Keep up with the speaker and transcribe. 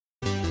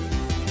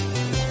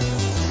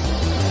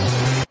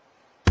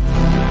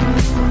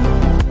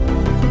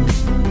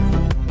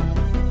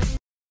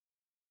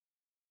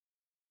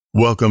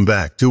Welcome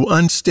back to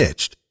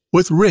Unstitched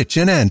with Rich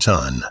and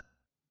Anton.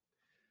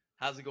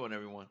 How's it going,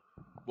 everyone?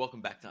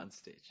 Welcome back to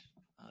Unstitched.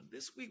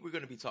 This week, we're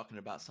going to be talking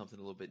about something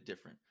a little bit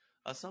different.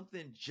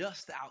 Something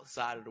just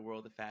outside of the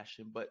world of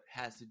fashion, but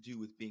has to do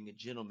with being a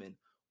gentleman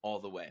all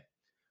the way.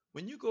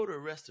 When you go to a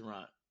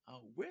restaurant,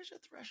 where's your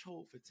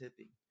threshold for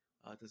tipping?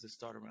 Does it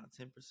start around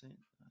 10%?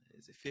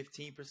 Is it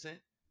 15%?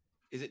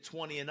 Is it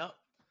 20 and up?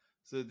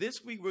 So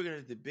this week, we're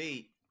going to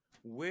debate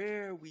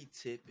where we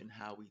tip and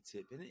how we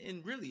tip.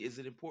 And really, is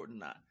it important or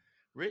not?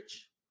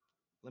 Rich,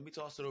 let me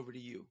toss it over to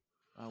you.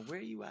 Where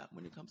are you at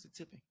when it comes to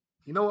tipping?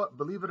 You know what?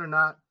 Believe it or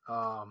not,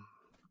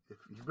 if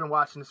you've been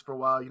watching this for a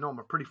while, you know I'm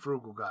a pretty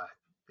frugal guy.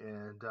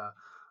 And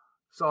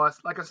so,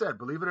 like I said,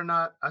 believe it or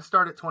not, I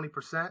start at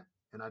 20%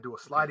 and I do a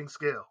sliding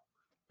scale.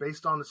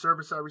 Based on the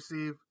service I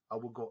receive, I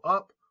will go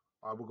up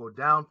or I will go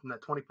down from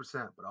that 20%.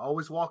 But I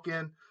always walk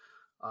in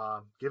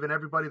giving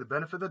everybody the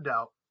benefit of the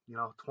doubt.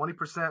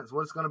 20% is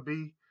what it's going to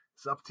be.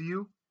 It's up to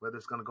you whether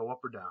it's going to go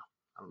up or down.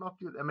 I don't know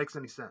if that makes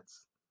any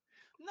sense.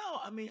 No,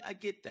 I mean, I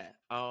get that.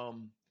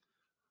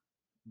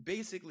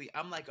 Basically,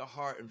 I'm like a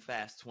hard and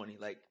fast 20.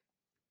 Like,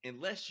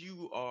 unless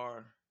you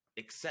are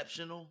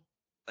exceptional,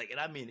 and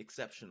I mean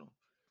exceptional,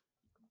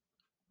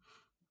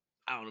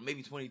 I don't know,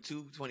 maybe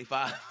 22,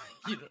 25,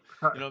 you know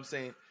what I'm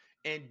saying?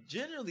 And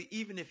generally,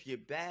 even if you're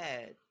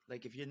bad,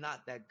 if you're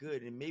not that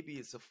good, and maybe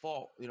it's a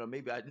fault,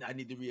 maybe I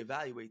need to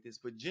reevaluate this,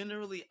 but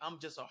generally, I'm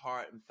just a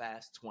hard and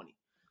fast 20.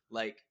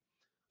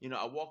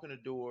 I walk in the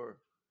door,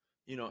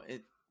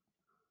 and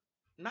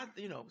not,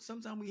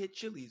 sometimes we hit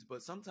Chili's,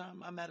 but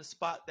sometimes I'm at a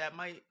spot that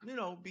might,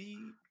 be,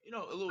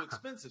 a little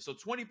expensive. So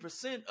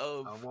 20%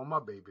 of... I want my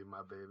baby.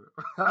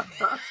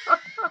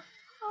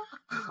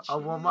 I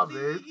want my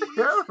baby.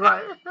 Yeah,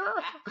 right.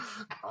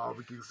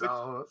 Barbecue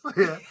sauce.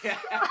 Yeah.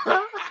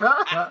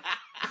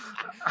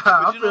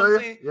 But you know what I'm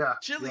saying? Yeah.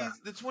 Chili's, yeah.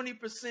 the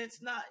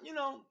 20%'s not,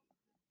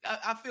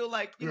 I feel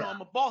like,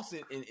 I'm a boss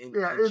in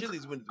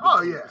Chili's with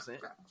 20%. Yeah.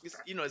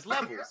 It's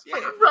levels. Yeah.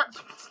 Right.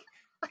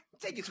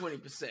 Take your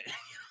 20%.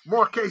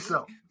 More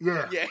queso.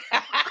 Yeah. Yeah.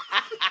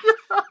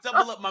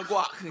 Double up my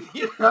guac.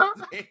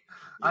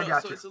 I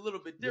got so you. It's a little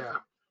bit different.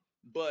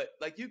 Yeah.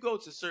 But you go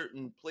to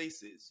certain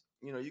places,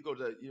 you go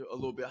to a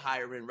little bit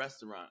higher end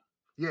restaurant.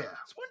 Yeah.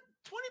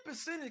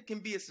 20% it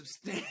can be a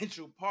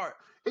substantial part.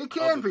 It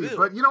can be,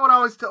 but you know what I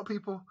always tell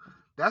people?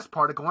 That's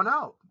part of going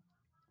out.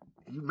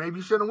 Maybe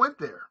you shouldn't have went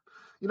there.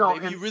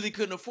 Maybe you really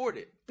couldn't afford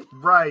it.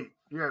 Right.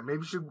 Yeah. Maybe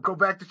you should go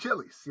back to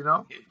Chili's,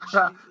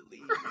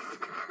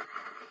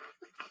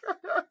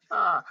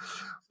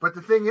 But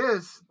the thing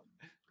is,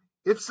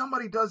 if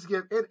somebody does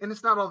get it, and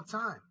it's not all the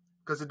time,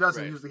 because it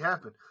doesn't usually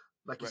happen.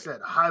 Like you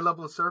said, a high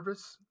level of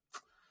service,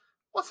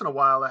 once in a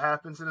while it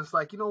happens, and it's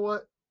like, you know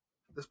what?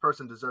 This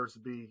person deserves to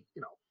be,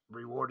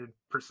 rewarded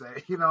per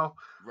se,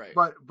 Right.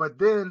 But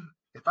then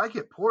if I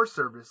get poor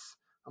service,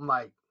 I'm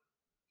like,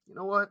 you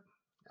know what?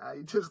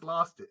 You just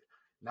lost it.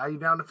 Now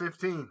you're down to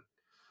 15.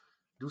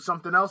 Do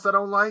something else I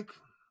don't like.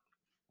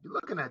 You're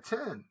looking at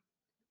 10.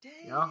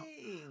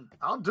 Dang.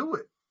 I'll do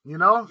it.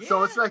 Yeah.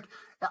 So it's like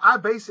I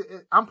base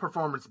it. I'm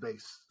performance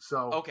based.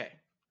 So okay,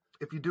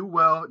 if you do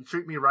well, you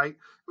treat me right.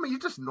 I mean,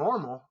 you're just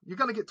normal. You're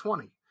gonna get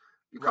 20.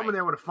 You come in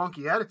there with a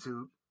funky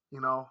attitude,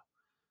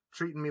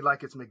 treating me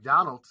like it's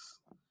McDonald's.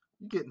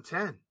 You're getting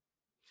 10.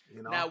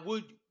 Now,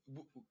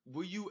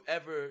 will you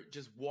ever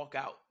just walk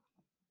out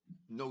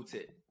no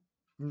tip?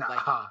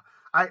 Nah,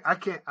 I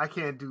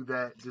can't do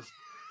that. Just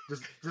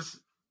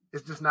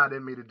it's just not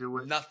in me to do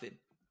it. Nothing.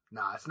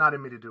 Nah, it's not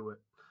in me to do it.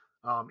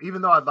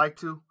 Even though I'd like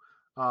to.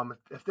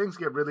 If things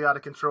get really out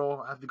of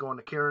control, I have to go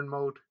into Karen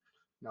mode.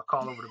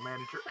 Call over the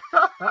manager.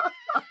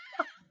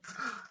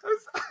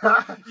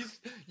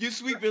 you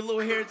sweep your little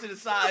hair to the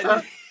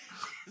side.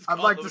 I'd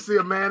like to see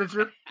a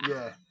manager.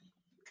 Yeah.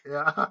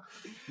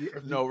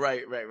 No,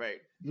 right.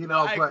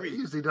 But it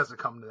usually doesn't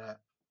come to that.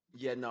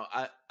 Yeah, no,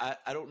 I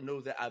don't know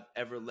that I've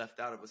ever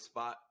left out of a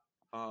spot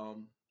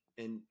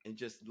and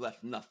just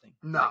left nothing.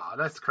 Nah,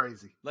 that's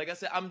crazy. Like I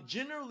said, I'm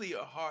generally a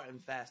hard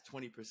and fast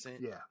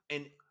 20%. Yeah.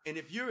 And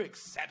if you're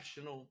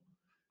exceptional,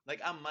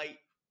 I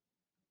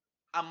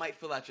might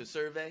fill out your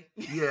survey.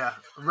 Yeah,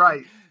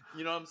 right.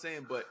 You know what I'm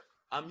saying? But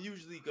I'm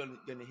usually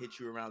gonna hit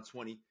you around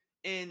 20.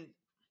 And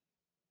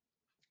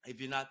if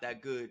you're not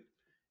that good,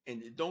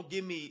 and don't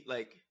give me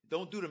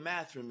don't do the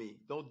math for me.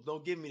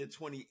 Don't give me the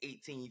 20,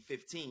 18,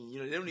 15.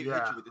 They don't even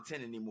hit you with the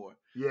 10 anymore.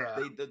 Yeah.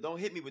 They don't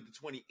hit me with the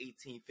 20,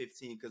 18,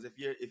 15 because if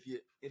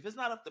it's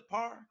not up to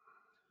par,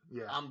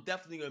 yeah, I'm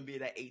definitely going to be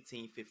at that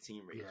 18,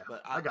 15 range. Yeah,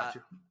 but I got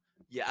you.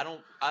 Yeah, I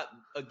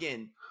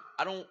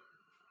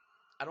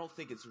don't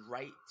think it's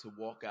right to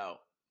walk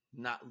out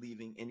not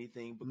leaving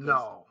anything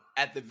because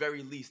at the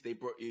very least they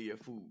brought you your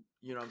food.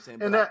 You know what I'm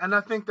saying? And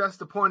I think that's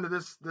the point of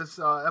this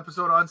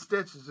episode on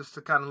Stitch is just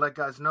to kind of let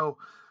guys know,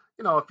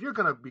 if you're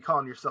going to be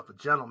calling yourself a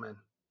gentleman,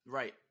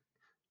 right,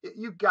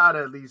 you got to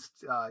at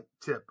least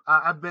tip.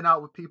 I've been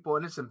out with people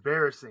and it's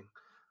embarrassing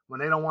when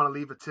they don't want to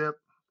leave a tip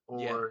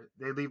or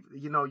they leave,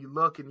 you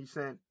look and you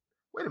saying,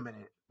 wait a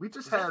minute, we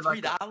just had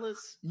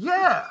 $3?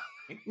 Yeah.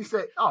 You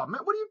say, "Oh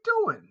man, what are you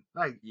doing?"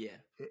 Like, Yeah.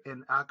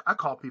 And I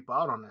call people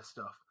out on that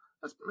stuff.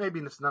 Maybe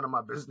it's none of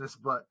my business,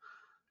 but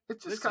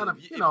it's just kind of,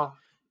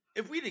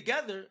 If we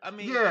together, I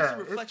mean, yeah, it's a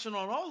reflection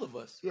on all of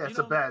us. Yeah, it's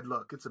a bad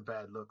look. It's a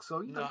bad look.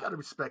 So you got to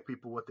respect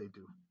people what they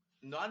do.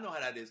 No, I know how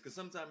that is, because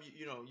sometimes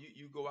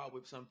you go out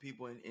with some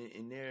people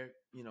and they're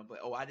but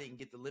I didn't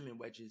get the lemon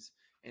wedges,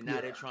 and now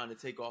they're trying to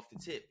take off the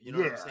tip. You know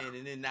what I'm saying?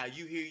 And then now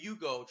you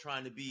go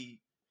trying to be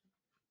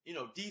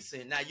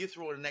decent. Now you're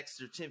throwing an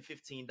extra $10,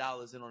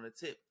 $15 in on a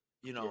tip,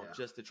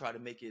 just to try to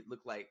make it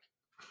look like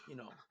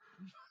No,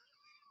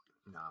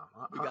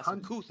 we got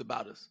some couth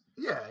about us.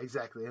 Yeah,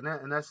 exactly, and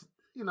that's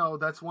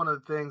that's one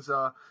of the things.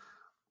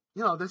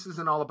 This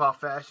isn't all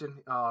about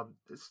fashion.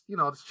 This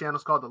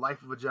channel's called The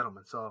Life of a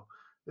Gentleman, so.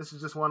 This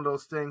is just one of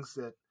those things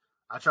that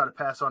I try to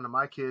pass on to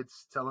my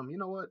kids. Tell them, you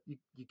know what,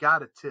 you got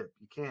to tip.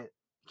 You can't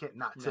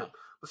not tip. No.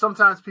 But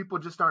sometimes people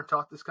just aren't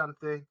taught this kind of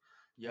thing,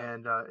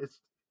 and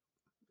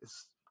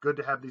it's good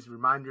to have these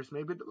reminders.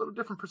 Maybe a little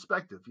different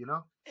perspective,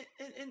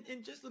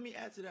 And just let me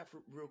add to that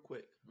real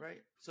quick,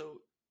 right?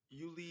 So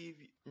you leave,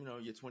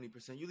 your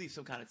 20%. You leave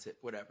some kind of tip,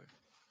 whatever.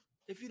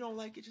 If you don't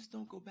like it, just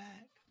don't go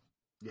back.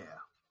 Yeah.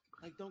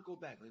 Like, don't go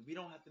back. Like, we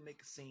don't have to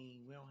make a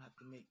scene. We don't have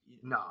to make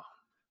no.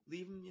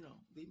 Leave them, $5,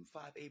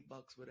 $8,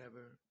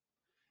 whatever.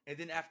 And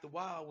then after a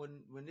while,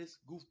 when this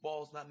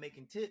goofball's not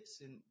making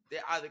tips, and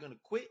they're either going to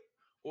quit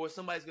or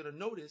somebody's going to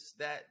notice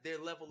that their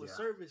level of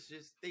service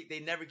just they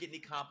never get any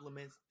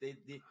compliments. They're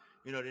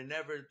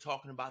never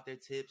talking about their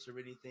tips or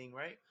anything,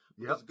 right?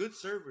 Because good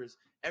servers,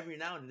 every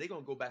now and then, they're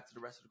going to go back to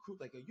the rest of the crew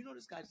like,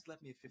 this guy just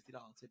left me a $50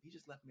 tip. He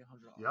just left me a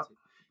 $100 tip.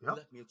 He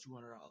left me a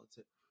 $200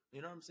 tip.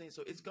 You know what I'm saying?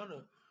 So it's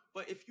gonna.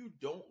 But if you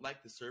don't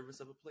like the service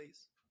of a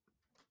place,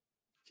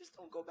 just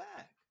don't go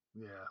back.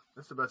 Yeah,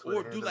 that's the best way.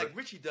 Or do like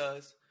Richie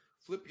does,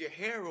 flip your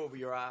hair over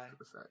your eye,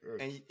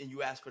 and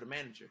you ask for the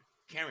manager,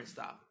 Karen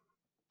style.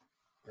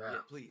 Yeah,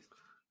 please.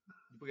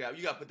 You got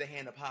to put the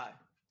hand up high.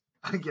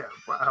 Yeah,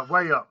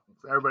 way up,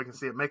 so everybody can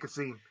see it. Make a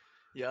scene.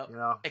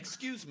 Yeah.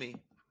 Excuse me.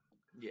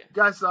 Yeah.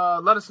 Guys,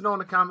 let us know in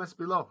the comments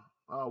below.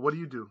 What do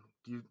you do?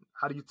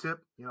 How do you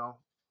tip?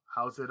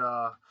 How's it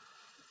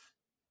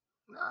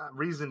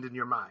reasoned in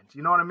your mind?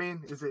 You know what I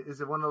mean? Is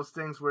it one of those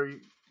things where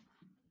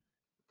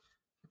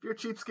if you're a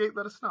cheapskate,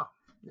 let us know.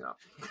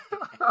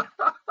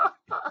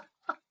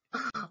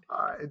 All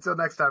right. Until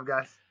next time,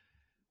 guys.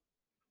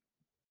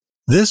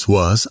 This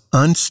was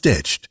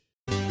Unstitched.